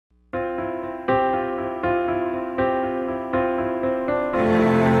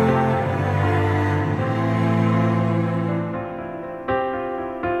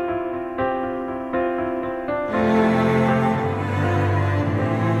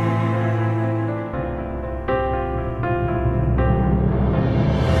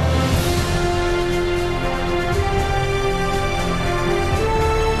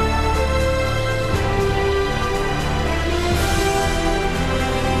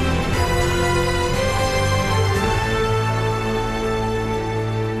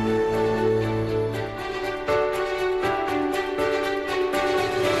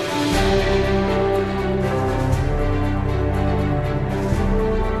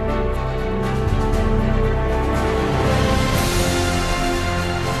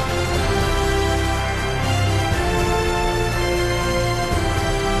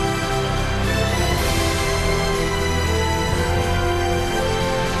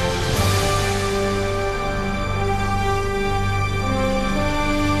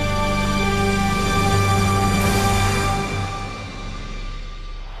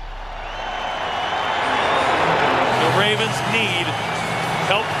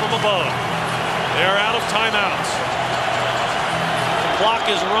help from above. They're out of timeouts. The clock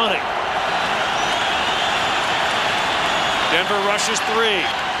is running. Denver rushes 3.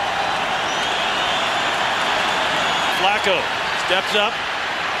 Flacco steps up,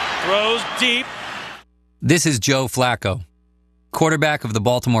 throws deep. This is Joe Flacco, quarterback of the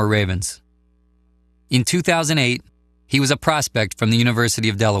Baltimore Ravens. In 2008, he was a prospect from the University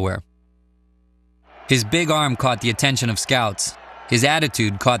of Delaware. His big arm caught the attention of scouts. His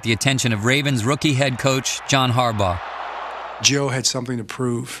attitude caught the attention of Ravens rookie head coach John Harbaugh. Joe had something to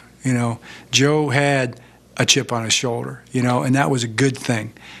prove, Joe had a chip on his shoulder, and that was a good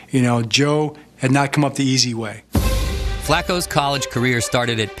thing. Joe had not come up the easy way. Flacco's college career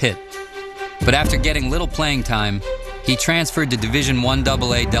started at Pitt, but after getting little playing time, he transferred to Division I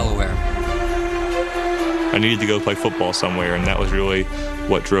AA Delaware. I needed to go play football somewhere, and that was really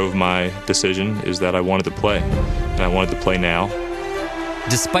what drove my decision, is that I wanted to play, and I wanted to play now.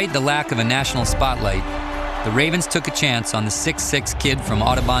 Despite the lack of a national spotlight, the Ravens took a chance on the 6'6" kid from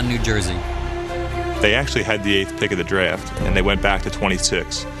Audubon, New Jersey. They actually had the 8th pick of the draft, and they went back to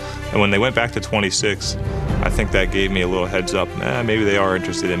 26. And when they went back to 26, I think that gave me a little heads up. Maybe they are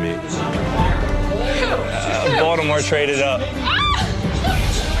interested in me. Baltimore traded up.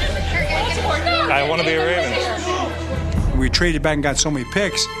 I want to be a Raven. We traded back and got so many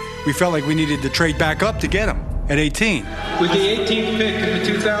picks, we felt like we needed to trade back up to get him at 18. With the 18th pick in the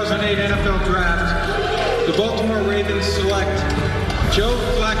 2008 NFL Draft, the Baltimore Ravens select Joe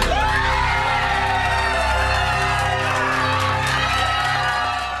Flacco.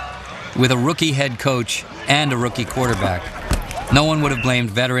 With a rookie head coach and a rookie quarterback, no one would have blamed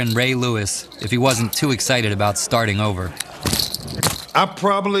veteran Ray Lewis if he wasn't too excited about starting over. I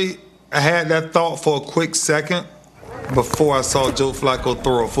probably had that thought for a quick second before I saw Joe Flacco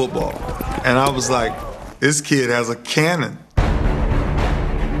throw a football. And I was like, this kid has a cannon.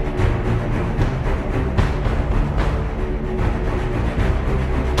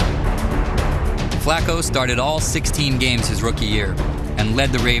 Flacco started all 16 games his rookie year and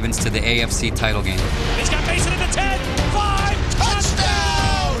led the Ravens to the AFC title game. He's got Mason at the 10, 5,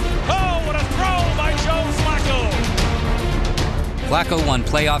 touchdown! Oh, what a throw by Joe Flacco! Flacco won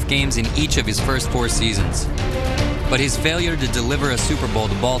playoff games in each of his first 4 seasons, but his failure to deliver a Super Bowl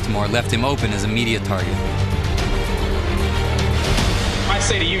to Baltimore left him open as a media target. I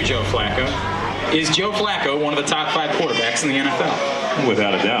say to you, Joe Flacco, is Joe Flacco one of the top 5 quarterbacks in the NFL?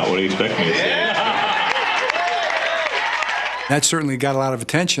 Without a doubt. What do you expect me to say? That certainly got a lot of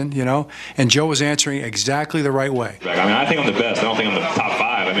attention, and Joe was answering exactly the right way. I think I'm the best. I don't think I'm the top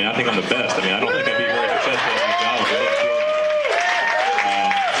 5. I think I'm the best. I don't think I'd be very successful in my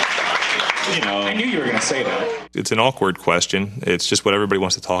job. I knew you were going to say that. It's an awkward question. It's just what everybody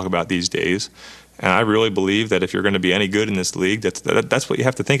wants to talk about these days. And I really believe that if you're going to be any good in this league, that's what you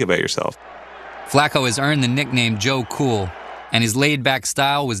have to think about yourself. Flacco has earned the nickname Joe Cool, and his laid-back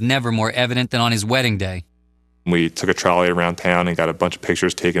style was never more evident than on his wedding day. We took a trolley around town and got a bunch of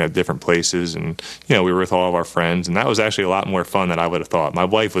pictures taken at different places, and we were with all of our friends, and that was actually a lot more fun than I would have thought. My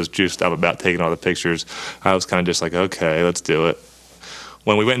wife was juiced up about taking all the pictures. I was kind of just like, okay, let's do it.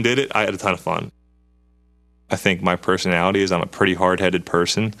 When we went and did it, I had a ton of fun. I think my personality is I'm a pretty hard-headed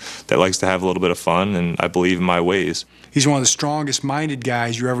person that likes to have a little bit of fun, and I believe in my ways. He's one of the strongest-minded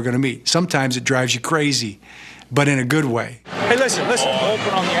guys you're ever going to meet. Sometimes it drives you crazy, but in a good way. Hey, listen. Open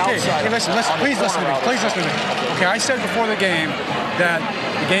on the outside. Hey, listen. Please listen to me. Please listen to me. Okay, I said before the game that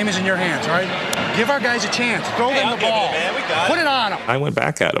the game is in your hands, all right? Give our guys a chance. Throw them the ball. Put it on them. I went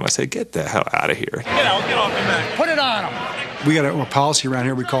back at him. I said, get the hell out of here. Get off me, man. Put it on them. We got a policy around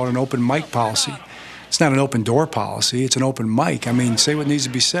here we call it an open mic policy. It's not an open door policy, it's an open mic. Say what needs to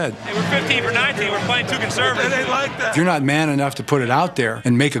be said. Hey, we're 15 for 19, we're playing too conservative. They like that. If you're not man enough to put it out there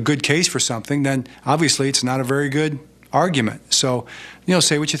and make a good case for something, then obviously it's not a very good argument. So,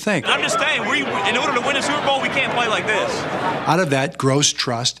 say what you think. I'm just saying, in order to win a Super Bowl, we can't play like this. Out of that grows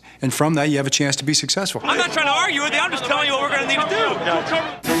trust, and from that you have a chance to be successful. I'm not trying to argue with you, I'm just telling you what we're going to need to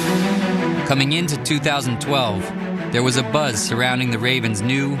do. Coming into 2012, there was a buzz surrounding the Ravens'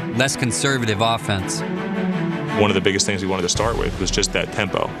 new, less conservative offense. One of the biggest things we wanted to start with was just that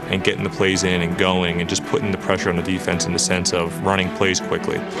tempo and getting the plays in and going and just putting the pressure on the defense in the sense of running plays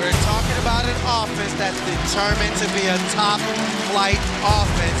quickly. We're talking about an offense that's determined to be a top-flight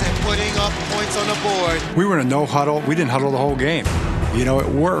offense and putting up points on the board. We were in a no huddle. We didn't huddle the whole game. It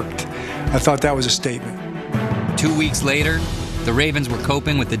worked. I thought that was a statement. 2 weeks later, the Ravens were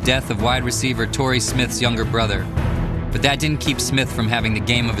coping with the death of wide receiver Torrey Smith's younger brother. But that didn't keep Smith from having the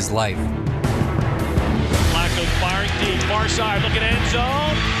game of his life. Flacco firing deep, far side, looking end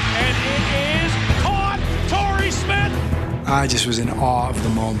zone, and it is caught. Torrey Smith. I just was in awe of the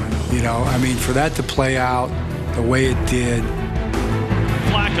moment, you know. I mean, for that to play out the way it did.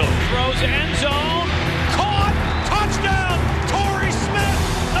 Flacco throws end zone, caught, touchdown, Torrey Smith.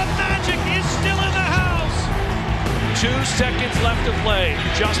 The magic is still in the house. 2 seconds left to play.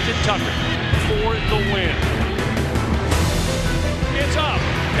 Justin Tucker for the win. It's up.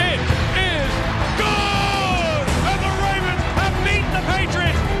 It is good! And the Ravens have beaten the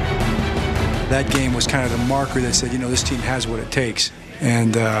Patriots. That game was kind of the marker that said, you know, this team has what it takes.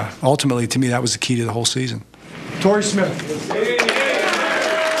 And ultimately, to me, that was the key to the whole season. Torrey Smith.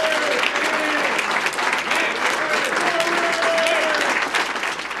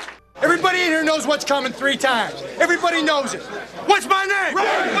 Everybody in here knows what's coming 3 times. Everybody knows it. What's my name?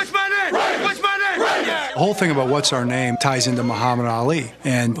 Ray! What's my name? Ray! What's my name? Ray! Yeah. The whole thing about what's our name ties into Muhammad Ali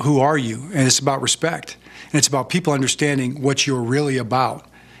and who are you? And it's about respect. And it's about people understanding what you're really about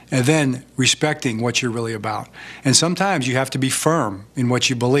and then respecting what you're really about. And sometimes you have to be firm in what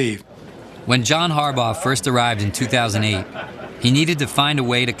you believe. When John Harbaugh first arrived in 2008, he needed to find a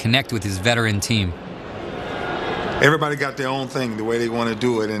way to connect with his veteran team. Everybody got their own thing, the way they want to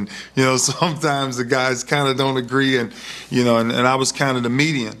do it. And, you know, sometimes the guys kind of don't agree. And, you know, and I was kind of the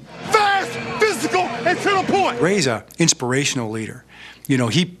median. Fast, physical, and to the point. Ray's an inspirational leader. You know,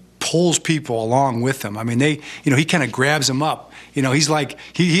 he pulls people along with him. I mean, he kind of grabs them up. You know, he's like,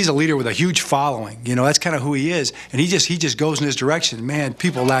 he's a leader with a huge following. You know, that's kind of who he is. And he just goes in his direction. Man,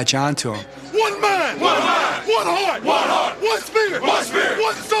 people latch on to him. One man, one heart, one spirit, one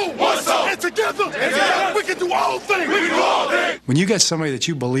soul, and together, we can do all things. When you got somebody that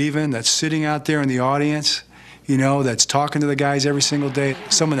you believe in that's sitting out there in the audience, you know, that's talking to the guys every single day,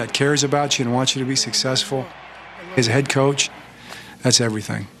 someone that cares about you and wants you to be successful, as a head coach, that's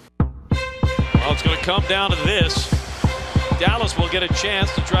everything. Well, it's going to come down to this. Dallas will get a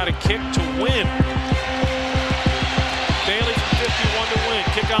chance to try to kick to win. Bailey from 51 to win.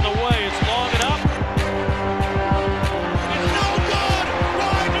 Kick on the way. It's long enough. It's no good.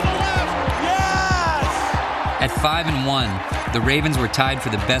 Wide to the left. Yes! At 5-1, the Ravens were tied for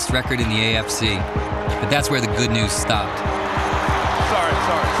the best record in the AFC. But that's where the good news stopped.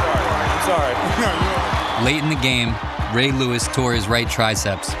 Sorry. Late in the game, Ray Lewis tore his right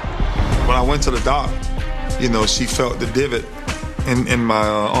triceps. When I went to the doc, you know, she felt the divot in my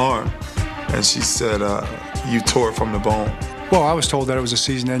arm, and she said, you tore it from the bone. Well, I was told that it was a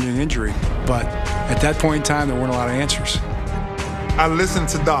season-ending injury, but at that point in time, there weren't a lot of answers. I listened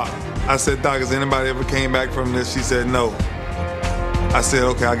to Doc. I said, Doc, has anybody ever came back from this? She said, no. I said,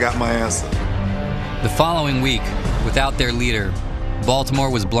 okay, I got my answer. The following week, without their leader, Baltimore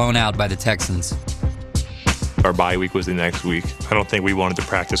was blown out by the Texans. Our bye week was the next week. I don't think we wanted to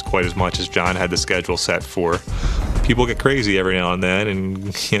practice quite as much as John had the schedule set for. People get crazy every now and then,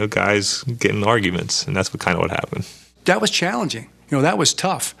 and, you know, guys get in arguments, and that's what happened. That was challenging. You know, that was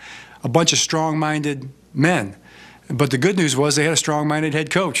tough. A bunch of strong-minded men. But the good news was they had a strong-minded head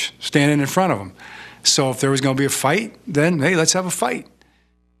coach standing in front of them. So if there was going to be a fight, then, hey, let's have a fight.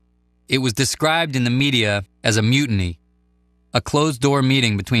 It was described in the media as a mutiny, a closed-door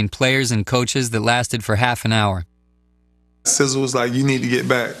meeting between players and coaches that lasted for half an hour. Sizzle was like, you need to get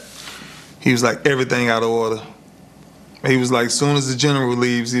back. He was like, everything out of order. He was like, as soon as the general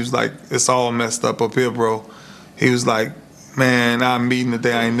leaves, he was like, it's all messed up here, bro. He was like, man, I'm meeting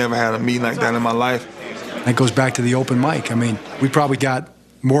today. I ain't never had a meeting like that in my life. That goes back to the open mic. I mean, we probably got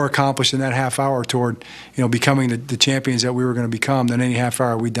more accomplished in that half hour toward, you know, becoming the champions that we were going to become than any half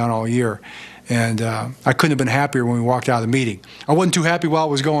hour we'd done all year. And I couldn't have been happier when we walked out of the meeting. I wasn't too happy while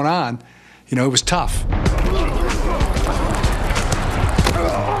it was going on. You know, it was tough.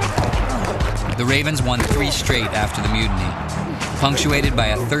 The Ravens won 3 straight after the mutiny, punctuated by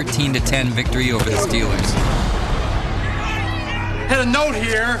a 13-10 victory over the Steelers. Had a note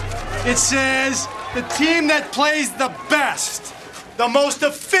here. It says, the team that plays the best, the most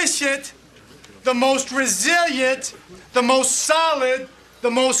efficient, the most resilient, the most solid, the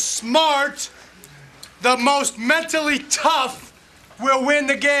most smart, the most mentally tough will win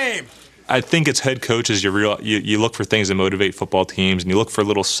the game. I think as head coaches, you look for things that motivate football teams, and you look for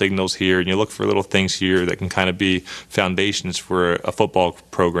little signals here, and you look for little things here that can kind of be foundations for a football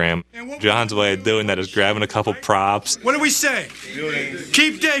program. John's way of doing that is grabbing a couple props. What do we say?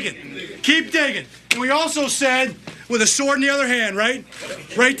 Keep digging. Keep digging. And we also said, with a sword in the other hand, right?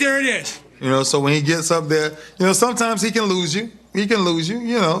 Right there it is. You know, so when he gets up there, you know, sometimes he can lose you. He can lose you,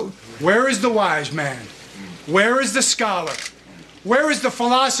 you know. Where is the wise man? Where is the scholar? Where is the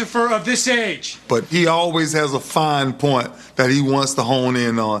philosopher of this age? But he always has a fine point that he wants to hone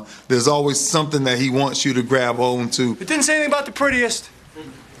in on. There's always something that he wants you to grab hold to. It didn't say anything about the prettiest.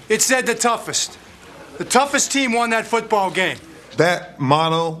 It said the toughest. The toughest team won that football game. That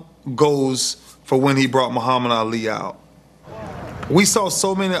motto goes for when he brought Muhammad Ali out. We saw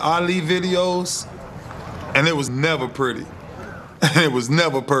so many Ali videos, and it was never pretty. And it was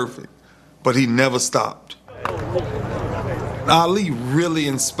never perfect, but he never stopped. Ali really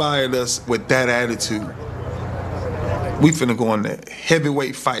inspired us with that attitude. We finna go into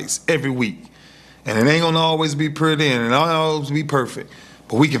heavyweight fights every week. And it ain't gonna always be pretty and it ain't always be perfect,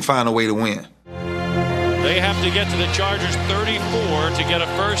 but we can find a way to win. They have to get to the Chargers 34 to get a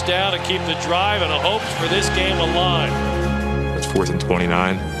first down to keep the drive and the hopes for this game alive. It's 4th and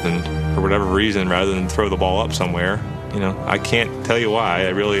 29, and for whatever reason, rather than throw the ball up somewhere, I can't tell you why, I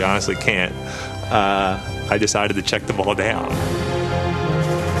really honestly can't, I decided to check the ball down. Throws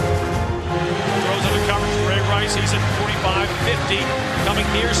under coverage, Ray Rice, he's at 45, 50, coming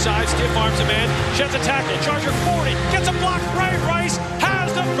near side, stiff arms a man, sheds a tackle, Charger 40, gets a block, Ray Rice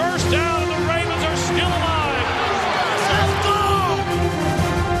has the first down, and the Ravens are still alive. Let's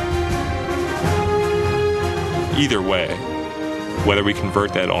go! Either way, whether we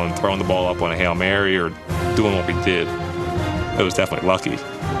convert that on throwing the ball up on a Hail Mary or doing what we did, it was definitely lucky.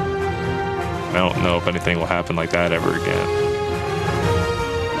 I don't know if anything will happen like that ever again.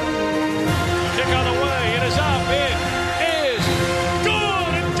 Kick on the way, it is up, it is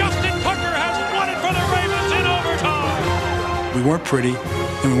good, and Justin Tucker has won it for the Ravens in overtime. We weren't pretty,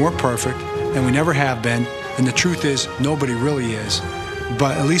 and we weren't perfect, and we never have been, and the truth is, nobody really is,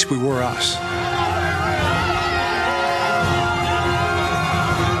 but at least we were us.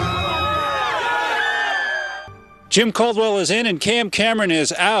 Jim Caldwell is in and Cam Cameron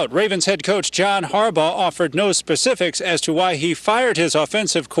is out. Ravens head coach John Harbaugh offered no specifics as to why he fired his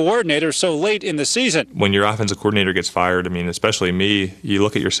offensive coordinator so late in the season. When your offensive coordinator gets fired, especially me, you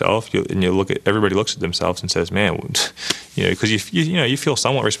look at yourself and you look at everybody looks at themselves and says, "Man," because you feel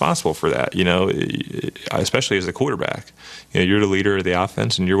somewhat responsible for that. Especially as the quarterback, you're the leader of the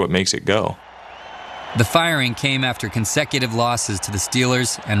offense and you're what makes it go. The firing came after consecutive losses to the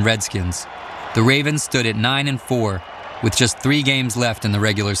Steelers and Redskins. The Ravens stood at 9-4 with just 3 games left in the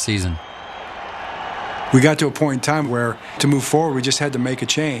regular season. We got to a point in time where to move forward, we just had to make a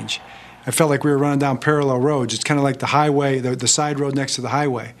change. I felt like we were running down parallel roads. It's kind of like the highway, the side road next to the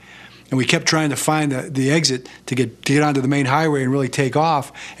highway. And we kept trying to find the exit to get onto the main highway and really take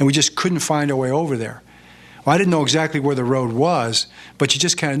off, and we just couldn't find our way over there. Well, I didn't know exactly where the road was, but you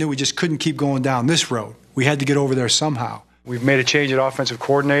just kind of knew we just couldn't keep going down this road. We had to get over there somehow. We've made a change at offensive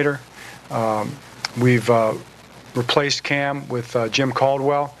coordinator. We've replaced Cam with Jim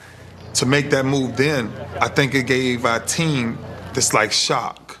Caldwell. To make that move then, I think it gave our team this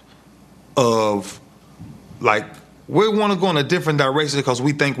shock of we want to go in a different direction because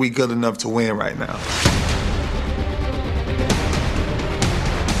we think we're good enough to win right now.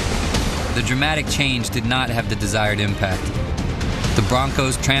 The dramatic change did not have the desired impact. The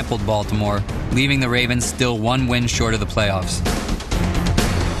Broncos trampled Baltimore, leaving the Ravens still 1 win short of the playoffs.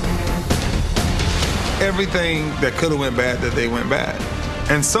 Everything that could have went bad, that they went bad.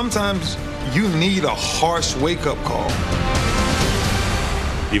 And sometimes you need a harsh wake-up call.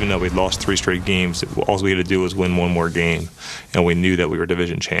 Even though we'd lost 3 straight games, all we had to do was win 1 more game, and we knew that we were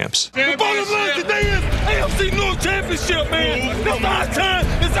division champs. The bottom line today is AFC North Championship, man. It's our time.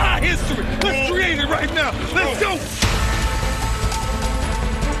 It's our history. Let's create it right now. Let's go.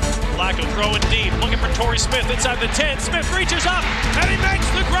 Flacco throwing deep, looking for Torrey Smith inside the 10. Smith reaches up, and he makes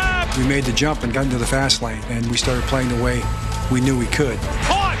the grab. We made the jump and got into the fast lane, and we started playing the way we knew we could.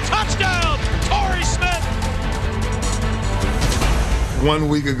 Caught, touchdown, Torrey Smith. 1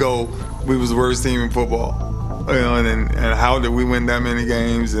 week ago, we was the worst team in football. And how did we win that many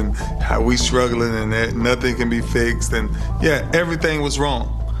games, and how we struggling, and that nothing can be fixed, and everything was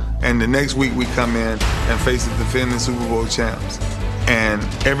wrong. And the next week we come in and face the defending Super Bowl champs. And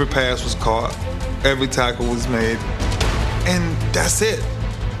every pass was caught, every tackle was made, and that's it.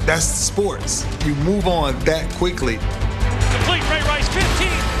 That's sports. You move on that quickly. Complete, Ray Rice, 15,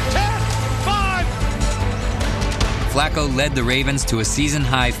 10, 5. Flacco led the Ravens to a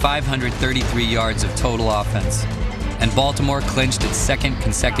season-high 533 yards of total offense, and Baltimore clinched its 2nd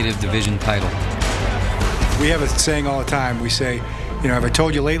consecutive division title. We have a saying all the time. We say, have I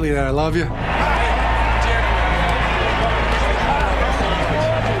told you lately that I love you?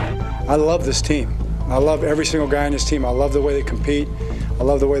 I love this team. I love every single guy on this team. I love the way they compete. I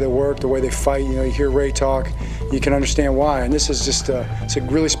love the way they work, the way they fight. You hear Ray talk, you can understand why. And this is just it's a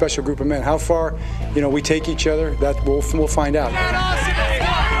really special group of men. How far, we take each other, that we'll find out.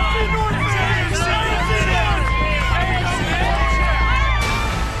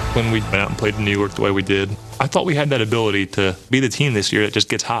 When we went out and played in New York the way we did, I thought we had that ability to be the team this year that just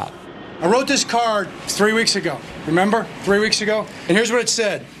gets hot. I wrote this card 3 weeks ago. Remember? 3 weeks ago? And here's what it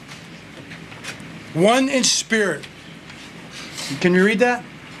said. One in spirit. Can you read that?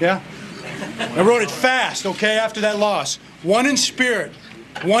 Yeah? I wrote it fast, okay, after that loss. One in spirit,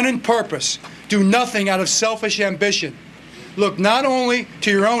 one in purpose. Do nothing out of selfish ambition. Look not only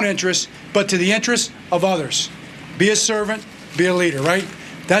to your own interests, but to the interests of others. Be a servant, be a leader, right?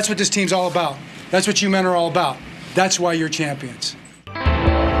 That's what this team's all about. That's what you men are all about. That's why you're champions.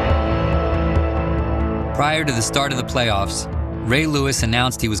 Prior to the start of the playoffs, Ray Lewis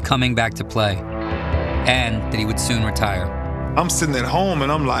announced he was coming back to play and that he would soon retire. I'm sitting at home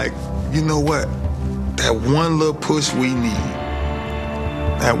and I'm like, you know what? That one little push we need,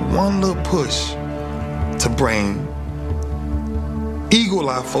 that one little push to bring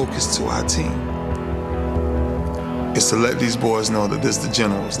eagle-eye focus to our team is to let these boys know that this is the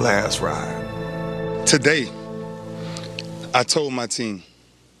General's last ride. Today, I told my team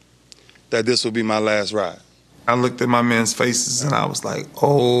that this will be my last ride. I looked at my men's faces and I was like,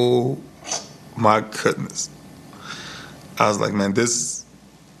 oh my goodness. I was like, man,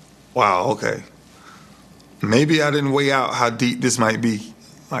 wow, okay. Maybe I didn't weigh out how deep this might be.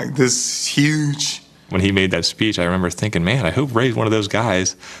 Like, this huge. When he made that speech, I remember thinking, man, I hope Ray's one of those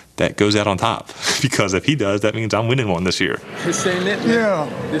guys that goes out on top. Because if he does, that means I'm winning one this year. This ain't it, man.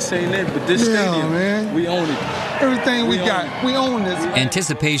 Yeah. This ain't it, but this stadium, man. We own it. Everything we got, we own this.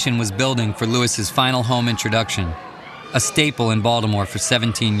 Anticipation was building for Lewis's final home introduction, a staple in Baltimore for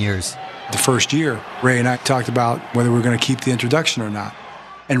 17 years. The first year, Ray and I talked about whether we were going to keep the introduction or not.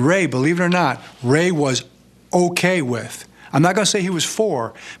 And Ray, believe it or not, Ray was okay with, I'm not going to say he was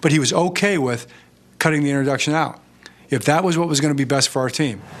for, but he was okay with cutting the introduction out, if that was what was going to be best for our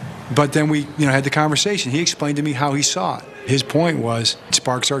team. But then we had the conversation. He explained to me how he saw it. His point was, it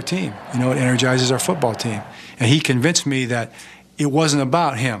sparks our team. It energizes our football team. And he convinced me that it wasn't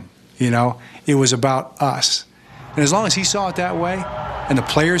about him, it was about us. And as long as he saw it that way, and the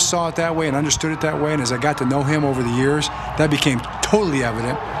players saw it that way and understood it that way, and as I got to know him over the years, that became totally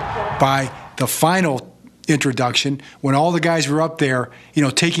evident by the final introduction when all the guys were up there,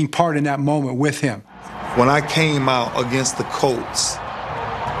 taking part in that moment with him. When I came out against the Colts,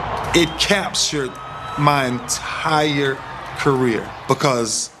 it captured my entire career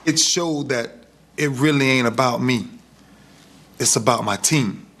because it showed that it really ain't about me. It's about my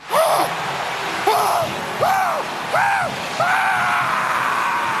team.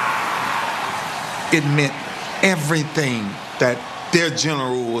 It meant everything that their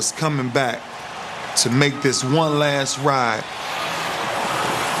general was coming back to make this one last ride.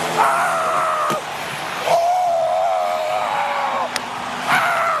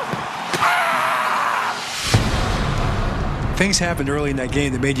 Things happened early in that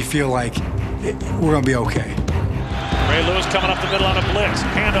game that made you feel like we're going to be okay. Ray Lewis coming up the middle on a blitz.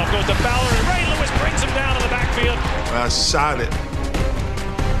 Handoff goes to Fowler, and Ray Lewis brings him down in the backfield. When I shot it,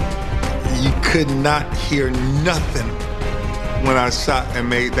 you could not hear nothing when I shot and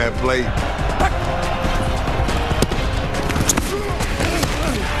made that play.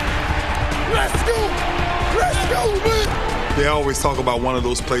 Let's go, man. They always talk about one of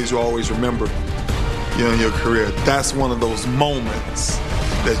those plays you always remember, in your career. That's one of those moments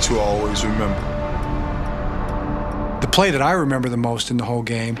that you always remember. The play that I remember the most in the whole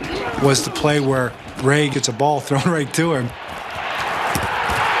game was the play where Ray gets a ball thrown right to him.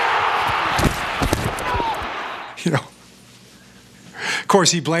 Of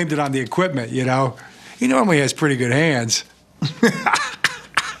course, he blamed it on the equipment, He normally has pretty good hands.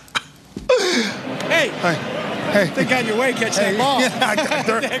 Hey, think on your way, catch that ball.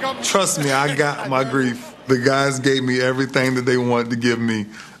 Trust me, I got my grief. The guys gave me everything that they wanted to give me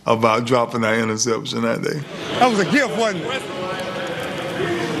about dropping that interception that day. That was a gift, wasn't it?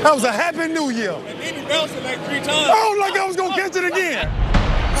 That was a happy new year. And then he bounced it like 3 times. I don't like I was going to catch it again.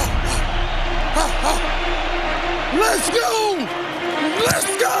 Let's go!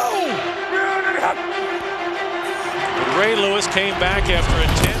 Let's go! Ray Lewis came back after a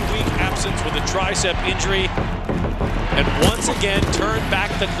 10-week absence with a tricep injury and once again turned back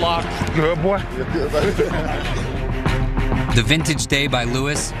the clock. Good boy. The vintage day by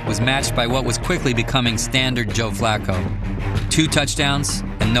Lewis was matched by what was quickly becoming standard Joe Flacco. 2 touchdowns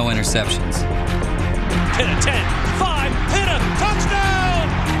and no interceptions. Pitta 10, 5, Pitta, touchdown!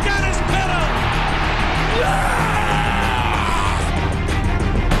 Dennis Pitta! Yeah!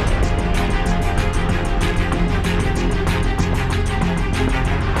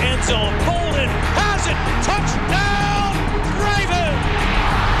 End zone, Bolden has it, touchdown, Raven!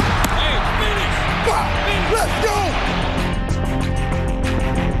 Hey, finish! Let's go!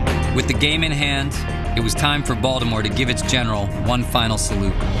 With the game in hand, it was time for Baltimore to give its general one final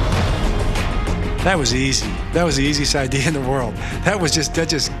salute. That was easy. That was the easiest idea in the world. That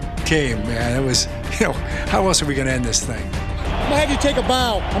just came, man. It was, how else are we going to end this thing? I'm going to have you take a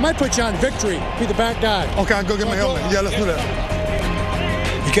bow. I might put you on victory. Be the back guy. Okay, I'll go get my helmet. Yeah, let's do that.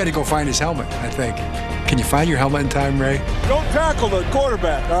 You got to go find his helmet, I think. Can you find your helmet in time, Ray? Don't tackle the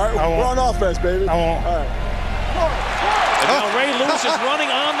quarterback, all right? We're on offense, baby. I won't. All right. And now Ray Lewis is running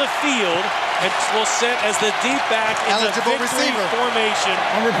on the field and will set as the deep back in Eligible the victory receiver. formation.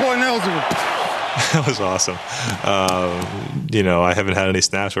 I'm reporting eligible. That was awesome. I haven't had any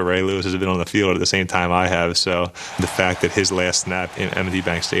snaps where Ray Lewis has been on the field at the same time I have. So the fact that his last snap in M&T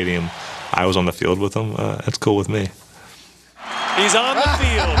Bank Stadium, I was on the field with him, that's cool with me. He's on the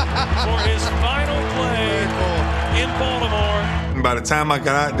field for his final play in Baltimore. And by the time I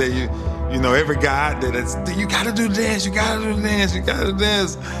got out there, every guy out there you got to do this, you got to do this, you got to do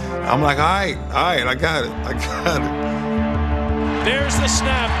this. I'm like, all right, I got it. There's the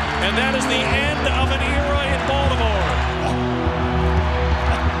snap, and that is the end of an era in Baltimore.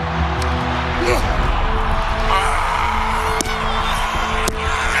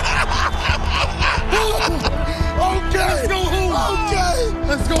 Okay, let's go home. Okay,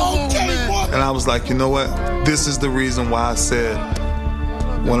 let's go home, man. And I was like, you know what? This is the reason why I said,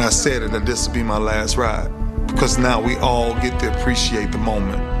 when I said it, that this would be my last ride. Because now we all get to appreciate the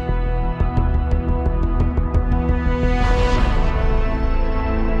moment.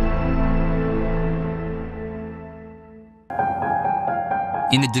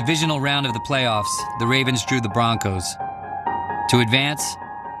 In the divisional round of the playoffs, the Ravens drew the Broncos. To advance,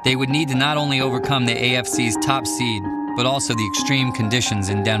 they would need to not only overcome the AFC's top seed, but also the extreme conditions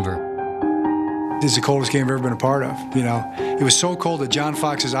in Denver. This is the coldest game I've ever been a part of. It was so cold that John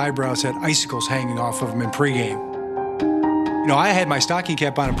Fox's eyebrows had icicles hanging off of him in pregame. I had my stocking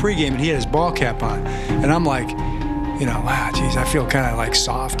cap on in pregame, and he had his ball cap on. And I'm like, geez, I feel kind of like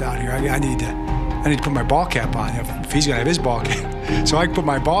soft out here. I need to put my ball cap on if he's going to have his ball cap. So I put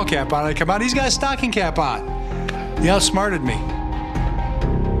my ball cap on, and I come out, he's got a stocking cap on. He outsmarted me.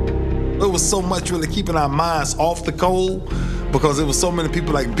 It was so much really keeping our minds off the cold because there was so many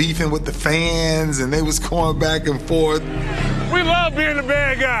people like beefing with the fans, and they was going back and forth. We love being the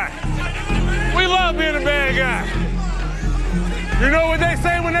bad guy. We love being the bad guy. You know what they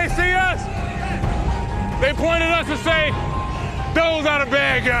say when they see us? They point at us and say, those are the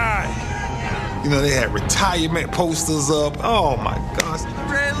bad guys. They had retirement posters up. Oh, my gosh.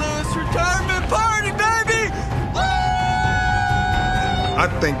 Ray Lewis retirement party, baby! Woo! I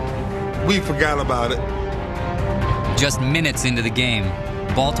think we forgot about it. Just minutes into the game,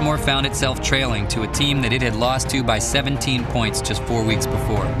 Baltimore found itself trailing to a team that it had lost to by 17 points just 4 weeks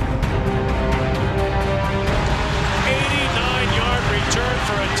before. 89-yard return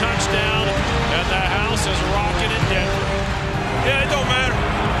for a touchdown, and the house is rocking in Denver. Yeah, it don't matter.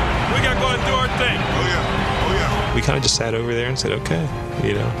 We got to go and do our thing. Oh, yeah. We kind of just sat over there and said, okay,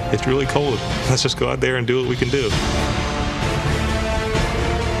 it's really cold. Let's just go out there and do what we can do.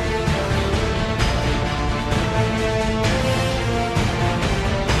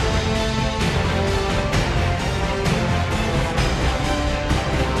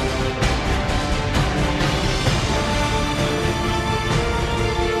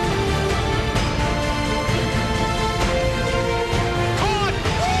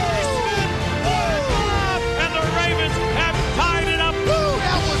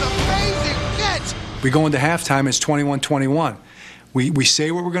 We go into halftime, it's 21-21. We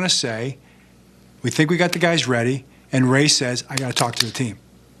say what we're going to say. We think we got the guys ready, and Ray says, I got to talk to the team.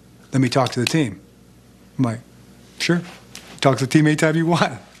 Let me talk to the team. I'm like, sure. Talk to the team anytime you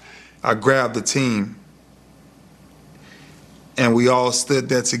want. I grabbed the team, and we all stood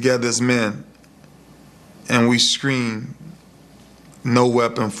there together as men, and we screamed, no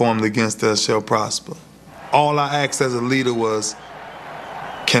weapon formed against us shall prosper. All I asked as a leader was,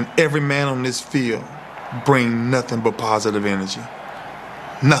 can every man on this field bring nothing but positive energy?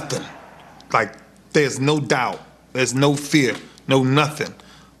 Nothing. Like, there's no doubt. There's no fear. No nothing.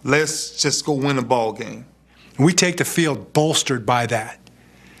 Let's just go win a ball game. We take the field bolstered by that.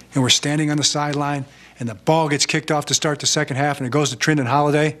 And we're standing on the sideline, and the ball gets kicked off to start the second half, and it goes to Trindon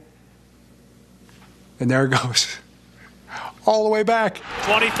Holiday. And there it goes. All the way back. 25-30,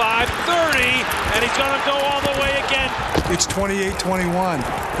 and he's going to go all the way again. It's 28-21.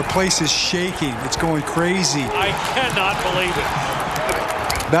 The place is shaking. It's going crazy. I cannot believe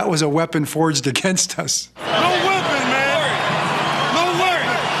it. That was a weapon forged against us. No weapon, man. No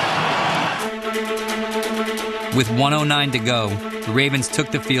weapon. With 1:09 to go, the Ravens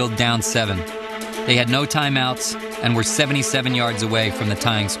took the field down 7. They had no timeouts and were 77 yards away from the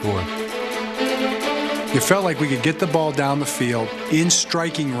tying score. It felt like we could get the ball down the field in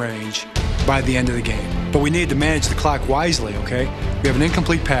striking range by the end of the game. But we needed to manage the clock wisely, okay? We have an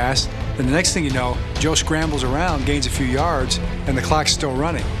incomplete pass, and the next thing you know, Joe scrambles around, gains a few yards, and the clock's still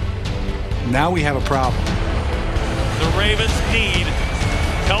running. Now we have a problem. The Ravens need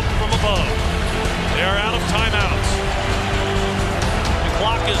help from above. They are out of timeouts. The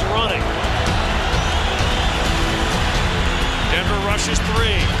clock is running. Denver rushes 3.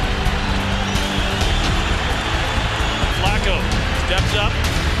 Flacco steps up,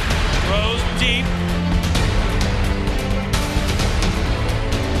 throws deep.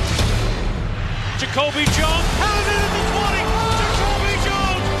 Jacoby Jones has it at the 20. Jacoby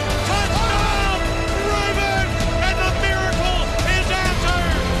Jones, touchdown, Ravens, and the miracle is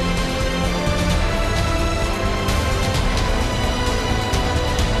answered.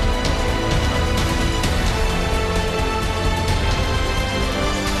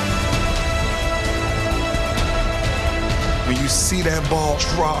 When you see that ball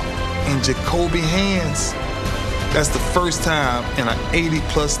drop in Jacoby's hands, that's the first time in an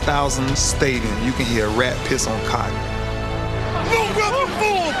 80,000+ stadium you can hear a rat piss on cotton. No weapon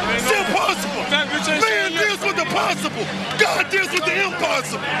form! It's impossible! Man deals with the possible! God deals with the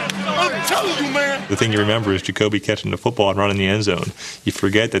impossible! I'm telling you, man! The thing you remember is Jacoby catching the football and running the end zone. You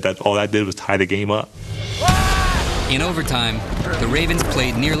forget that all that did was tie the game up. In overtime, the Ravens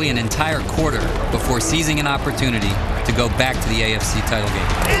played nearly an entire quarter before seizing an opportunity to go back to the AFC title game.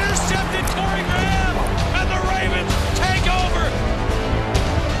 Intercepted Corey Graham, and the Ravens take over.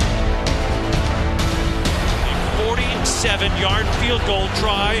 A 47-yard field goal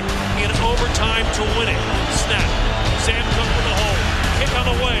try in overtime to win it. Snap. Sam Cook with the hole. Kick on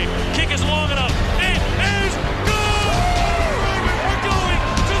the way. Kick is long enough. It is good! Ravens are going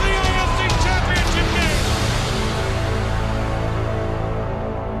to the AFC Championship game.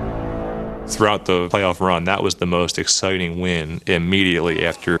 Throughout the playoff run, that was the most exciting win immediately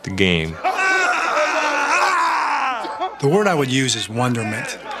after the game. The word I would use is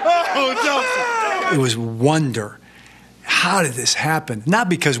wonderment. It was wonder. How did this happen? Not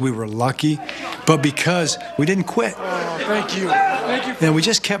because we were lucky, but because we didn't quit. Oh, thank you. Thank you. And we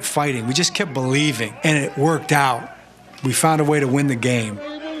just kept fighting. We just kept believing, and it worked out. We found a way to win the game.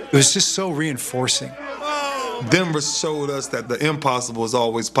 It was just so reinforcing. Denver showed us that the impossible is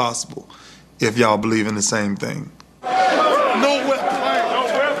always possible if y'all believe in the same thing. No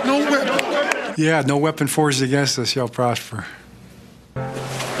weapon! No weapon! Yeah, no weapon forged against us shall prosper.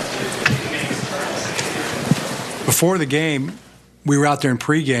 Before the game, we were out there in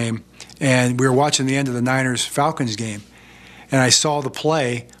pregame, and we were watching the end of the Niners-Falcons game. And I saw the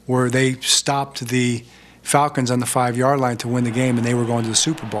play where they stopped the Falcons on the 5-yard line to win the game, and they were going to the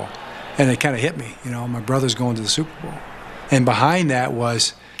Super Bowl. And it kind of hit me, you know, my brother's going to the Super Bowl. And behind that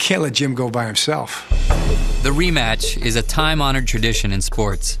was, can't let Jim go by himself. The rematch is a time-honored tradition in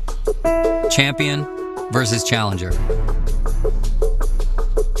sports. Champion versus challenger.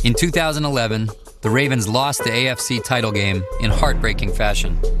 In 2011, the Ravens lost the AFC title game in heartbreaking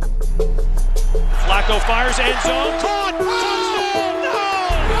fashion. Flacco fires end zone. Caught! Touchdown!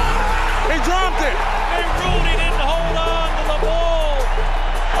 No! He dropped it! And Rooney didn't hold on to the ball.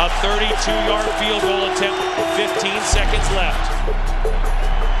 A 32-yard field goal attempt, 15 seconds left.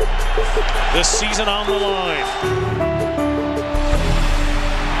 The season on the line.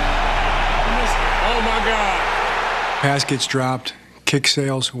 Oh, my God. Pass gets dropped, kick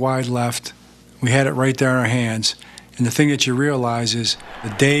sails wide left. We had it right there in our hands. And the thing that you realize is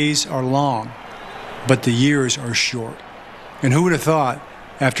the days are long, but the years are short. And who would have thought,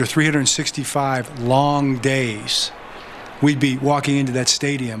 after 365 long days, we'd be walking into that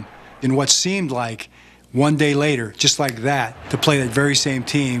stadium in what seemed like one day later, just like that, to play that very same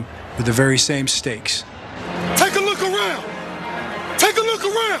team with the very same stakes. Take a look around. Take a look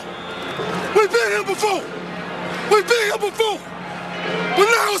around. We've been here before. We've been here before. But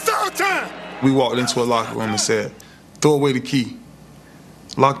now it's our time. We walked into a locker room and said, throw away the key,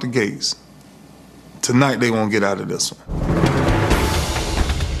 lock the gates. Tonight they won't get out of this one.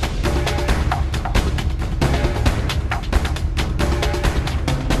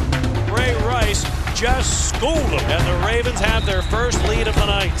 Ray Rice just schooled them, and the Ravens have their first lead of the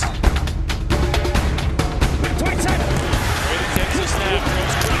night. Brady takes a snap,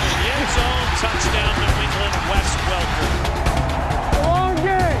 throws to the end zone, touchdown New England, Wes Welker. Long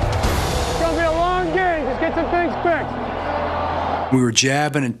game. It's going to be a long game. Just get some things fixed. We were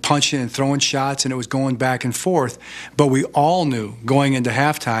jabbing and punching and throwing shots, and it was going back and forth. But we all knew going into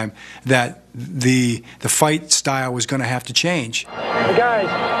halftime that the fight style was going to have to change. Hey guys,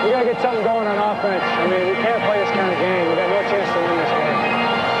 we got to get something going on offense. I mean, we can't play this kind of game. We got no chance to win this game.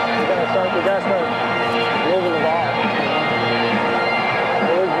 We got to start moving the ball.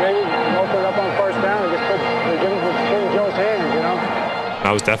 Maybe no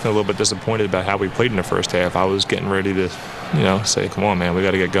I was definitely a little bit disappointed about how we played in the first half. I was getting ready to, say, come on, man, we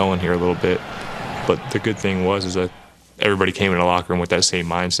got to get going here a little bit. But the good thing is that everybody came in the locker room with that same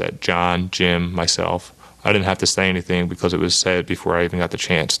mindset. John, Jim, myself. I didn't have to say anything because it was said before I even got the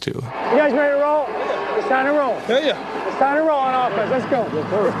chance to. You guys ready to roll? It's time to roll. Yeah. It's time to roll on offense. Let's go.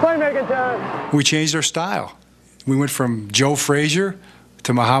 It's playmaking time. We changed our style. We went from Joe Frazier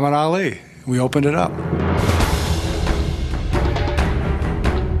to Muhammad Ali. We opened it up.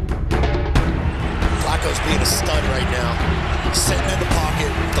 Flacco's being a stud right now. Sitting in the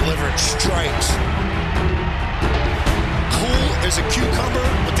pocket, delivering strikes. Cool as a cucumber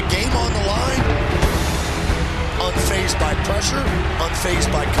with the game on the line. Unfazed by pressure,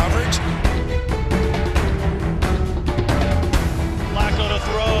 unfazed by coverage. Flacco to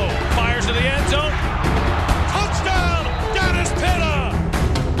throw, fires to the end zone. Touchdown, Dennis Pitta!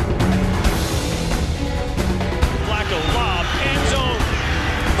 Flacco lob, end zone.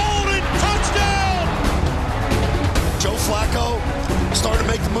 Bolden, touchdown! Joe Flacco starting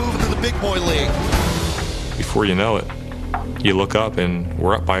to make the move into the big boy league. Before you know it, you look up and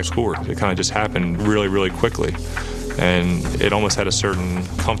we're up by a score. It kind of just happened really, really quickly. And it almost had a certain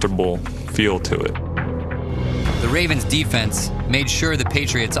comfortable feel to it. The Ravens' defense made sure the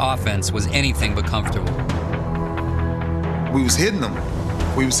Patriots' offense was anything but comfortable. We was hitting them.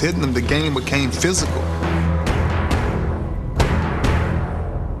 The game became physical.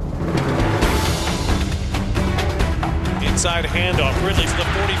 Inside handoff, Ridley's to the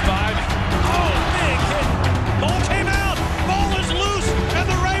 45. Oh, big hit. Ball came out. Ball is loose, and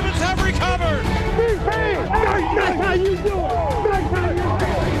the Ravens have recovered. That's how you do it.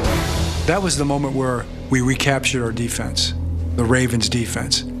 That was the moment where we recaptured our defense, the Ravens'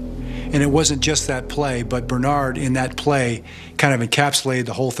 defense. And it wasn't just that play, but Bernard in that play kind of encapsulated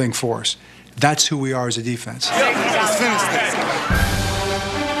the whole thing for us. That's who we are as a defense. Let's finish this.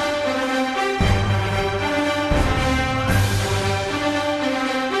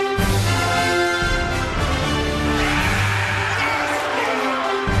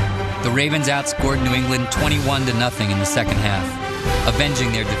 The Ravens outscored New England 21-0 in the second half,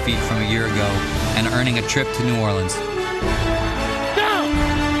 avenging their defeat from a year ago and earning a trip to New Orleans. Down!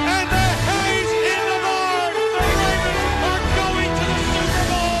 And the hay's in the barn! The Ravens are going to the Super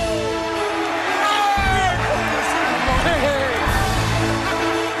Bowl!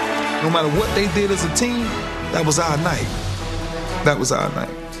 No matter what they did as a team, that was our night. That was our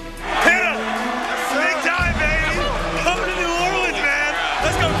night. Pitta! Big time, baby! Coming to New Orleans, man!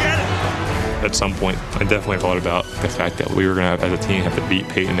 Let's go get it! At some point, I definitely thought about the fact that we were going to, as a team, have to beat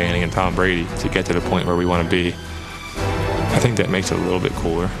Peyton Manning and Tom Brady to get to the point where we want to be. I think that makes it a little bit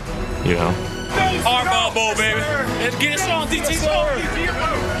cooler, Hardball bowl, baby. Let's get us on, DT.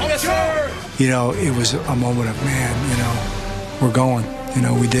 Yes, sir. It was a moment of, man, we're going.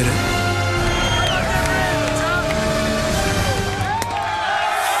 We did it.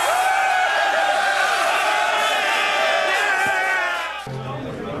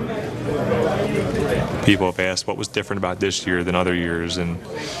 People have asked what was different about this year than other years, and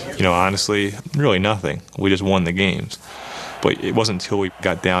honestly, really nothing. We just won the games. But it wasn't until we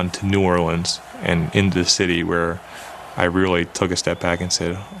got down to New Orleans and into the city where I really took a step back and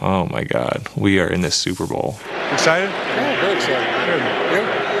said, oh my God, we are in this Super Bowl. Excited? Yeah, very excited. Good. You?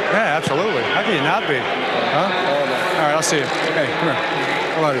 Yeah, absolutely. How can you not be? Huh? All right, I'll see you. Hey, come here.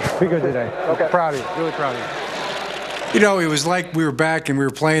 I love you. Be good today. Okay. Proud of you. Really proud of you. It was like we were back and we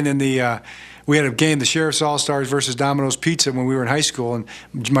were playing in the we had a game, the Sheriff's All-Stars versus Domino's Pizza, when we were in high school. And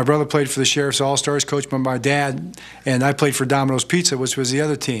my brother played for the Sheriff's All-Stars, coached by my dad, and I played for Domino's Pizza, which was the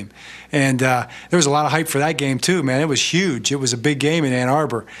other team. And there was a lot of hype for that game, too, man. It was huge. It was a big game in Ann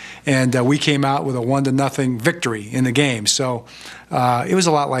Arbor. And we came out with a 1-0 victory in the game. So it was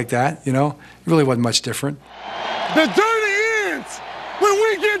a lot like that, It really wasn't much different. The journey ends when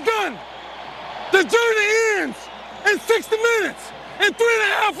we get done. The journey ends in 60 minutes, in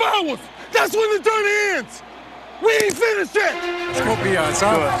 3.5 hours. That's when the journey ends. We ain't finished yet. Let's go beyond.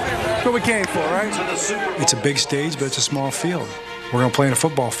 That's what we came for, right? It's a big stage, but it's a small field. We're going to play in a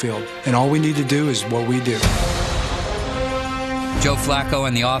football field, and all we need to do is what we do. Joe Flacco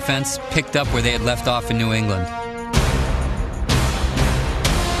and the offense picked up where they had left off in New England.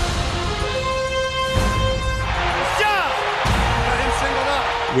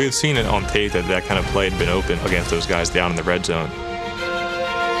 We had seen it on tape that kind of play had been open against those guys down in the red zone.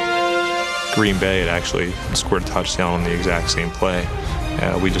 Green Bay had actually scored a touchdown on the exact same play.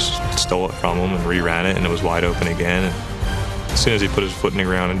 We just stole it from them and reran it, and it was wide open again. And as soon as he put his foot in the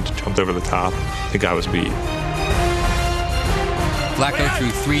ground and jumped over the top, the guy was beat. Flacco threw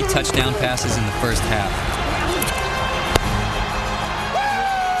 3 touchdown passes in the first half.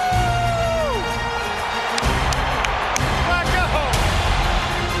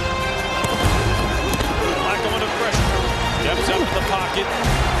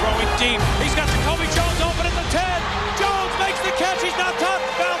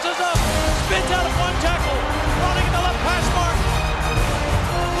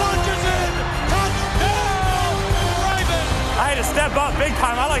 step up big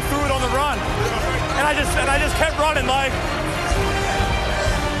time. I like threw it on the run, and I just kept running like.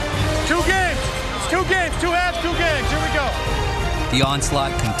 2 games. It's 2 games. 2 halves, 2 games. Here we go. The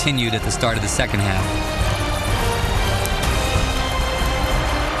onslaught continued at the start of the second half.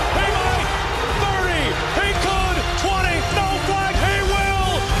 He might. 30. He could. 20. No flag. He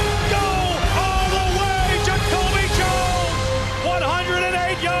will go all the way. Jacoby Jones.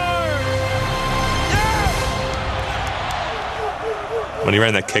 108 yards. When he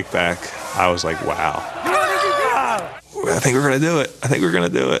ran that kickback, I was like, wow. I think we're going to do it. I think we're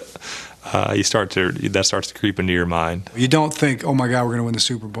going to do it. That starts to creep into your mind. You don't think, oh my God, we're going to win the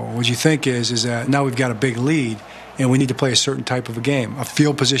Super Bowl. What you think is that now we've got a big lead and we need to play a certain type of a game, a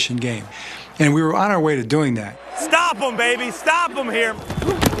field position game. And we were on our way to doing that. Stop him, baby. Stop him here.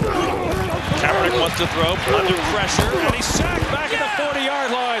 Kaepernick wants to throw under pressure, and he's sacked back at the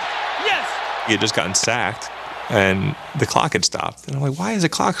 40-yard line. Yes. He had just gotten sacked, and the clock had stopped. And I'm like, why is the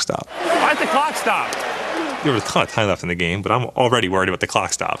clock stopped? Why's the clock stopped? There was a ton of time left in the game, but I'm already worried about the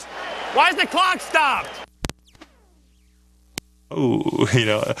clock stopped. Why's the clock stopped? Oh,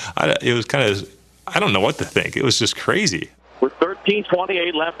 it was kind of, I don't know what to think. It was just crazy. With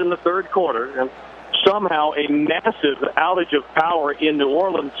 13:28 left in the third quarter, and somehow a massive outage of power in New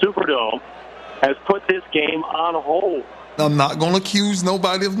Orleans Superdome has put this game on hold. I'm not going to accuse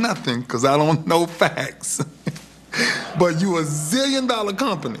nobody of nothing because I don't know facts. But you a $1 zillion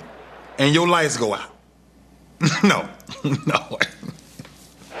company and your lights go out. No way.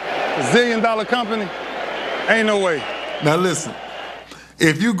 $1 zillion company? Ain't no way. Now listen,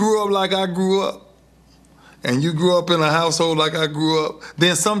 if you grew up like I grew up, and you grew up in a household like I grew up,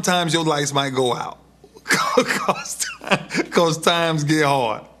 then sometimes your lights might go out. Because times get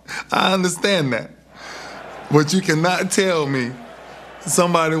hard. I understand that. But you cannot tell me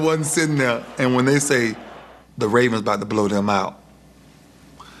somebody wasn't sitting there, and when they say the Ravens about to blow them out,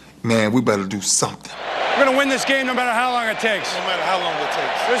 man, we better do something. We're going to win this game no matter how long it takes. No matter how long it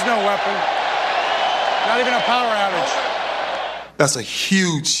takes. There's no weapon. Not even a power outage. That's a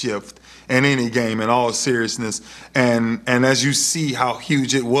huge shift in any game, in all seriousness. And as you see how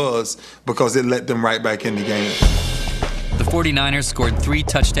huge it was, because it let them right back in the game. The 49ers scored 3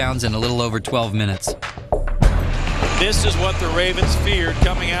 touchdowns in a little over 12 minutes. This is what the Ravens feared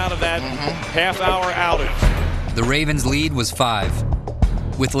coming out of that half-hour outage. The Ravens' lead was 5.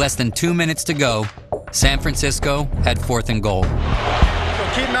 With less than 2 minutes to go, San Francisco had 4th and goal. So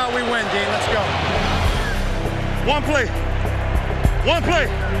keep them out, we win, Dean. Let's go. One play. One play.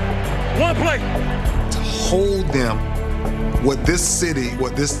 One play. To hold them, what this city,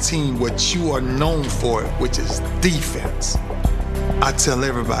 what this team, what you are known for, which is defense. I tell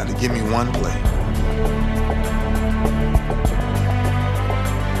everybody, give me one play.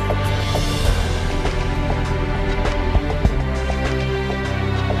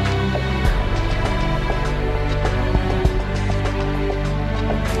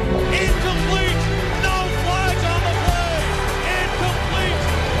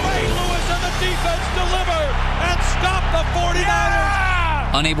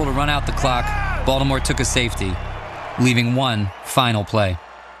 Unable to run out the clock, Baltimore took a safety, leaving one final play.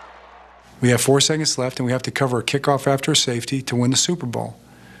 We have 4 seconds left, and we have to cover a kickoff after a safety to win the Super Bowl.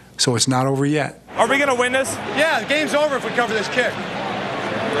 So it's not over yet. Are we going to win this? Yeah, the game's over if we cover this kick.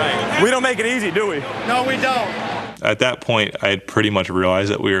 Right. We don't make it easy, do we? No, we don't. At that point, I had pretty much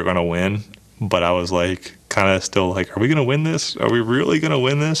realized that we were going to win, but I was like, kind of still like, are we going to win this? Are we really going to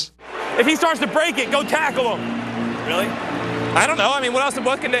win this? If he starts to break it, go tackle him. Really? I don't know. I mean, what else?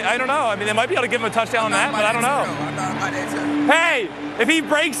 What can they? I don't know. I mean, they might be able to give him a touchdown on that, but I don't know. Hey, if he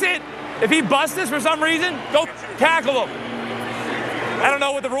breaks it, if he busts this for some reason, go tackle him. I don't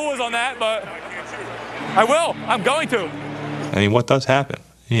know what the rule is on that, but I will. I'm going to. I mean, what does happen?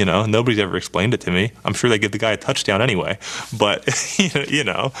 You know, nobody's ever explained it to me. I'm sure they give the guy a touchdown anyway. But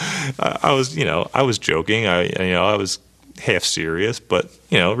I was joking. I was half serious, but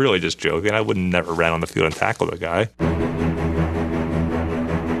really just joking. I would never ran on the field and tackle the guy.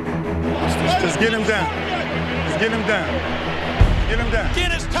 Just get him down. Just get him down. Get him down.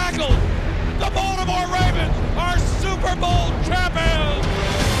 Again is tackled. The Baltimore Ravens are Super Bowl champions.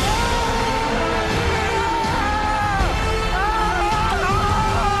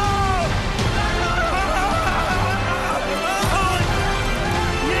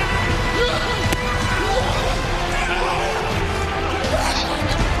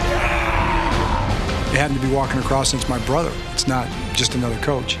 They happen to be walking across, and it's my brother. It's not just another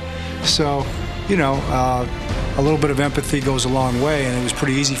coach. So, a little bit of empathy goes a long way, and it was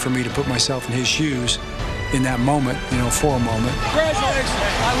pretty easy for me to put myself in his shoes in that moment, for a moment. Congratulations.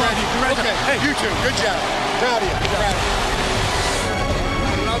 I love you. Congratulations. Okay. Hey, you too. Good job. Proud of you. Proud of you.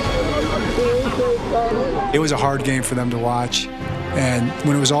 It was a hard game for them to watch. And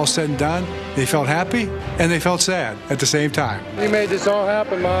when it was all said and done, they felt happy and they felt sad at the same time. You made this all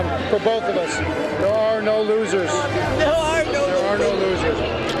happen, Mom, for both of us. There are no losers. There are no losers.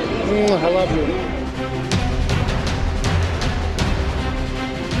 I love you.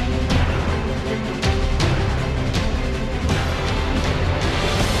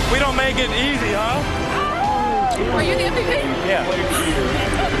 We don't make it easy, huh? Are you the MVP? Yeah.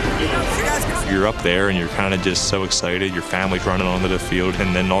 You're up there and you're kind of just so excited. Your family's running onto the field,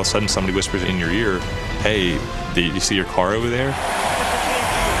 and then all of a sudden somebody whispers in your ear, "Hey, do you see your car over there?"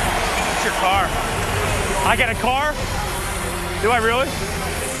 What's your car? I got a car? Do I really?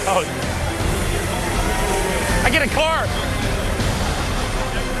 Oh. I get a car!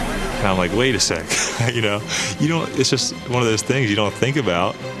 And I'm like, wait a sec. You don't, it's just one of those things you don't think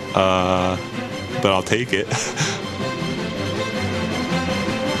about, but I'll take it.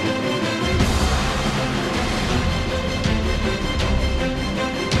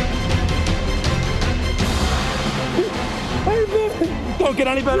 Don't get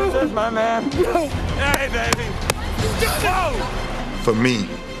any better than this, my man. Hey, baby. Whoa! For me,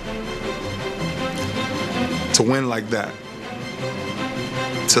 to win like that,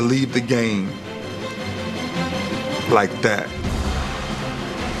 to leave the game like that,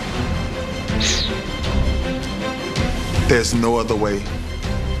 there's no other way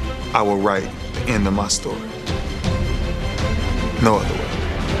I will write the end of my story. No other way.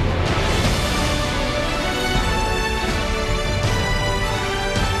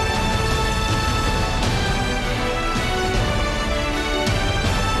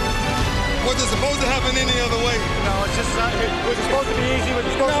 Was it supposed to happen any other way? No, it's just not. Was it supposed to be easy? Was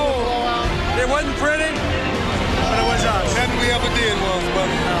it supposed to be a blowout? It wasn't pretty, but it was us. Nothing we ever did was,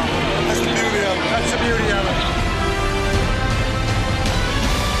 but that's the beauty of it. That's the beauty of it.